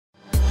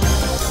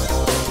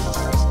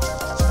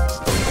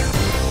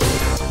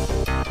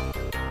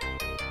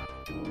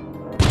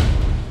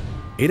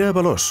Era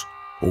veloç,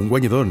 un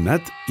guanyador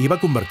nat i va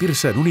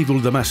convertir-se en un ídol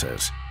de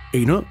masses.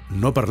 I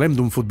no parlem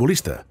d'un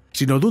futbolista,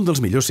 sinó d'un dels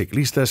millors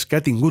ciclistes que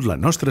ha tingut la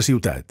nostra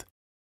ciutat.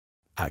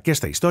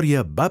 Aquesta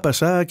història va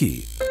passar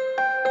aquí.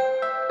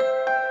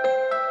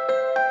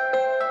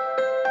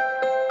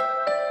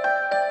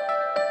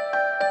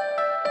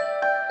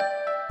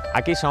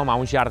 Aquí som a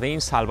uns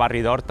jardins al barri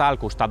d'Horta, al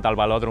costat del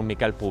Velòdrom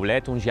Miquel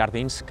Poblet, uns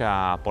jardins que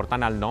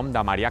porten el nom de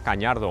Marià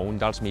Cañardo, un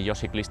dels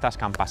millors ciclistes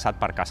que han passat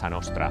per casa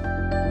nostra.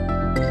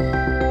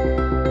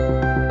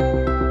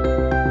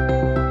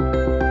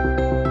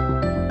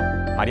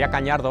 Marià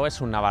Cañardo és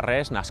un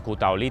navarrès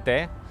nascut a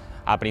Olite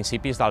a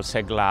principis del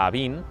segle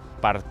XX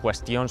per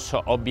qüestions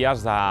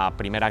òbvies de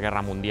Primera Guerra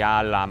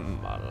Mundial,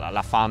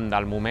 la fam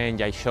del moment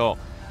i això.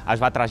 Es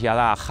va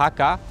traslladar a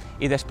Jaca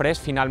i després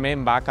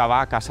finalment va acabar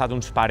a casa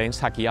d'uns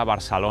parents aquí a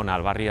Barcelona,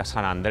 al barri de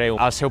Sant Andreu.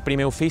 El seu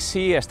primer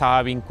ofici estava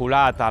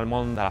vinculat al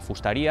món de la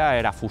fusteria,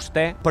 era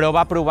fuster, però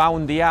va provar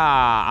un dia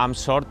amb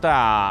sort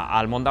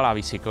al món de la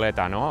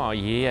bicicleta,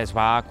 i es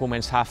va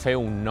començar a fer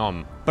un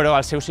nom. Però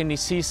els seus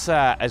inicis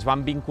es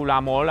van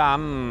vincular molt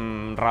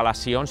amb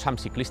relacions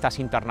amb ciclistes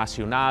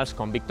internacionals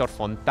com Víctor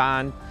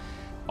Fontan,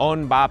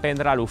 on va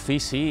aprendre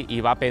l'ofici i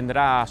va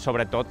aprendre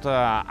sobretot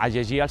a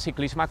llegir el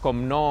ciclisme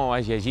com no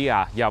es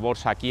llegia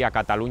llavors aquí a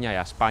Catalunya i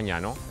a Espanya.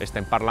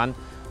 Estem parlant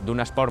d'un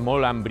esport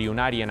molt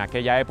embrionari en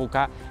aquella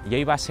època i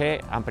ell va ser,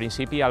 en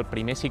principi, el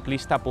primer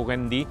ciclista,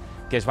 puguem dir,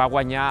 que es va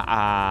guanyar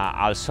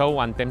el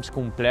sou en temps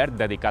complet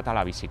dedicat a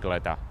la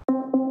bicicleta.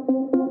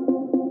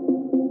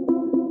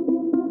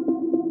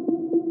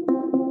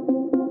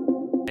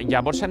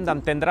 Llavors hem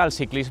d'entendre el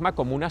ciclisme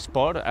com un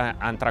esport,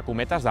 entre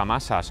cometes, de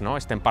masses.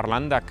 Estem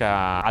parlant que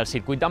el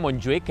circuit de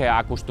Montjuïc, que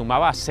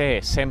acostumava a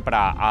ser sempre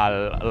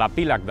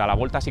l'epíleg de la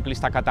Volta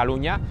Ciclista a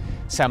Catalunya,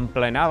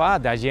 s'emplenava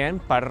de gent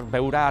per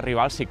veure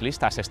arribar els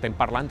ciclistes. Estem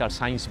parlant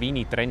dels anys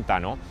 20 i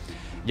 30.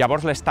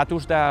 Llavors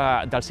l'estatus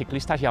dels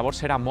ciclistes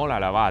llavors era molt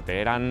elevat,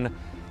 eren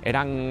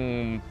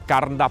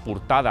carn de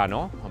portada,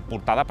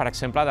 portada, per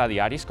exemple, de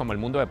diaris com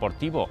el Mundo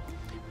Deportivo,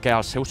 que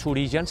els seus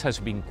orígens es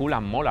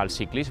vinculen molt al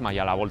ciclisme i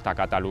a la Volta a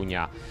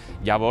Catalunya.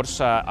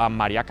 Llavors, en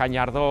Marià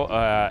Cañardo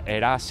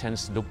era,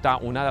 sens dubte,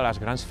 una de les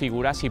grans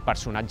figures i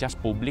personatges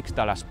públics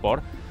de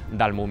l'esport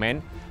del moment,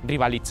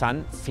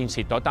 rivalitzant fins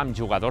i tot amb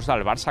jugadors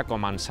del Barça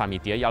com en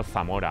Samitier i el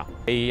Zamora.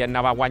 Ell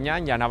anava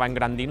guanyant i anava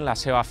engrandint la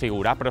seva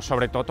figura, però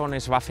sobretot on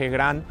es va fer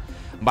gran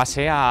va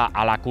ser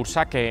a la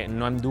cursa que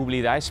no hem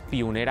d'oblidar és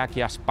pionera aquí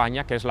a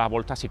Espanya, que és la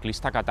Volta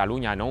Ciclista a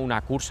Catalunya, una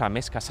cursa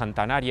més que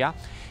centenària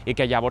i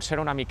que llavors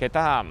era una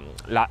miqueta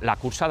la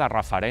cursa de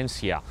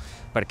referència,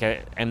 perquè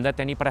hem de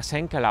tenir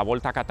present que la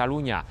Volta a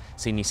Catalunya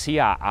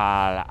s'inicia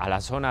a la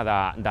zona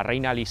de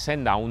Reina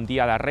Elisenda un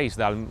dia de Reis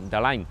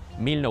de l'any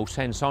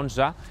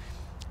 1911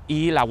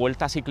 i la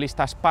Volta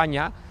Ciclista a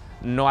Espanya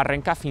no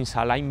arrenca fins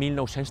a l'any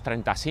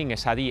 1935,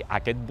 és a dir,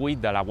 aquest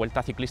buit de la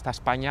Volta Ciclista a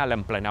Espanya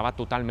l'emplenava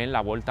totalment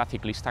la Volta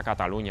Ciclista a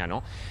Catalunya,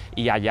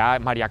 I allà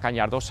Marià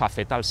Cañardo s'ha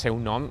fet el seu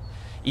nom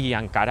i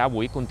encara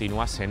avui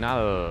continua sent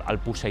el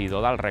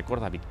posseïdor del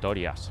rècord de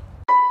victòries.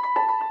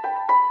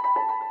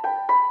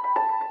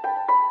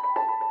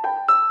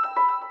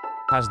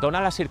 Es dona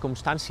la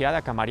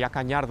circumstància que Marià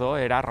Cañardo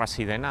era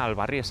resident al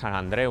barri de Sant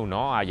Andreu,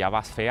 allà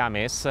va fer, a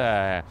més,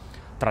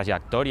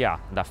 trajectòria.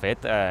 De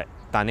fet,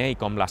 tant ell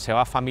com la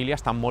seva família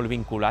estan molt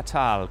vinculats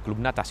al Club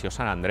Natació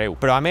Sant Andreu.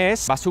 Però, a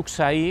més, va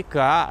succeir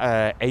que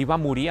ell va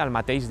morir el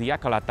mateix dia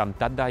que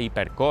l'atemptat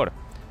d'Hipercor,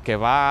 que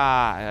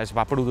es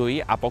va produir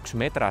a pocs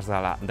metres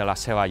de la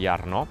seva llar.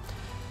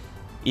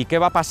 I què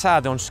va passar?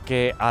 Doncs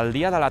que el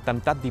dia de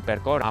l'atemptat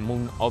d'Hipercor, amb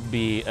un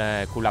obvi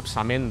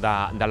col·lapsament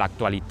de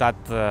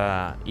l'actualitat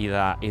i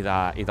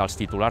dels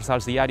titulars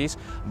dels diaris,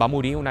 va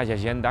morir una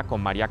llegenda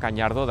com Marià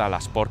Cañardo de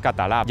l'esport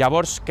català.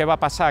 Llavors, què va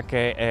passar?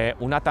 Que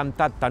un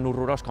atemptat tan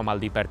horrorós com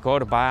el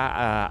d'Hipercor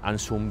va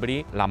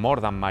ensombrir la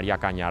mort d'en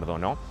Marià Cañardo.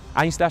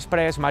 Anys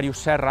després,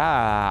 Màrius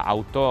Serra,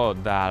 autor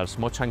dels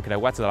Mots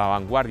encreuats de La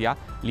Vanguardia,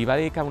 li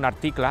va dedicar un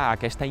article a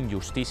aquesta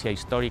injustícia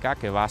històrica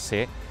que va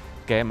ser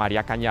que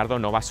Marià Cañardo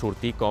no va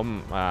sortir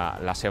com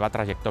la seva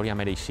trajectòria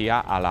mereixia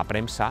a la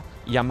premsa.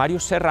 I en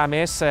Màrius Serra, a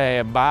més,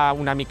 va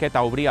una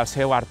miqueta obrir el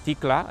seu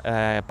article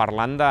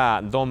parlant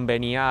d'on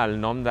venia el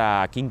nom de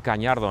Quim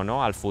Cañardo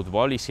al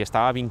futbol i si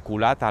estava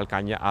vinculat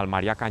al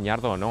Marià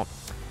Cañardo o no.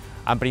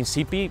 En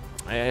principi,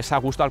 és a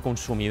gust del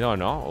consumidor,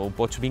 ho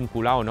pots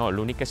vincular o no.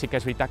 L'únic que sí que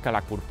és veritat que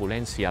la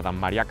corpulència d'en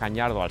Marià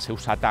Cañardo, els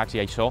seus atacs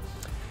i això,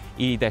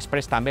 i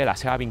després també la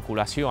seva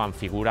vinculació amb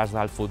figures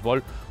del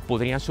futbol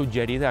podrien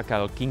suggerir que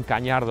el Quim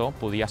Cañardo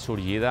podia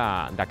sorgir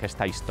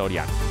d'aquesta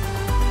història.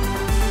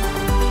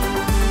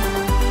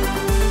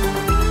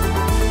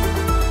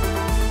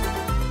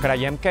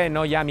 Creiem que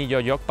no hi ha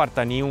millor lloc per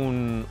tenir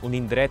un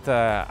indret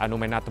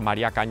anomenat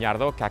Marià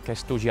Cañardo que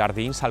aquests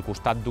jardins al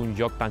costat d'un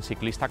lloc tan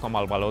ciclista com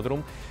el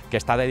Velòdrom, que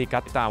està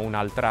dedicat a un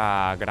altre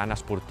gran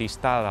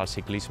esportista del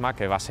ciclisme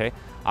que va ser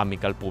en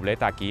Miquel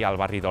Poblet aquí al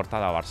barri d'Horta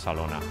de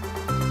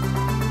Barcelona.